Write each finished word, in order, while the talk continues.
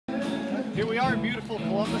Here we are in beautiful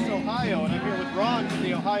Columbus, Ohio, and I'm here with Ron from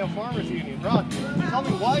the Ohio Farmers Union. Ron, tell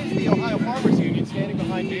me, why is the Ohio Farmers Union standing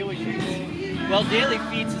behind Daily Feeds? Well, Daily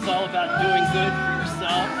Feeds is all about doing good for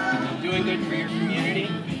yourself, doing good for your community,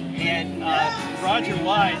 and Roger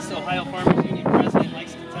Wise, Ohio Farmers Union president,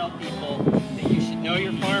 likes to tell people that you should know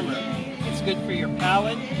your farmer. It's good for your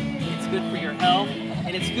palate, it's good for your health,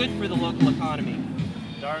 and it's good for the local economy.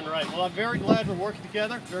 Darn right. Well, I'm very glad we're working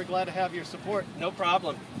together. Very glad to have your support. No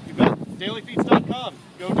problem. You bet. DailyFeeds.com.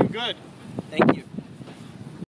 Go do good. Thank you.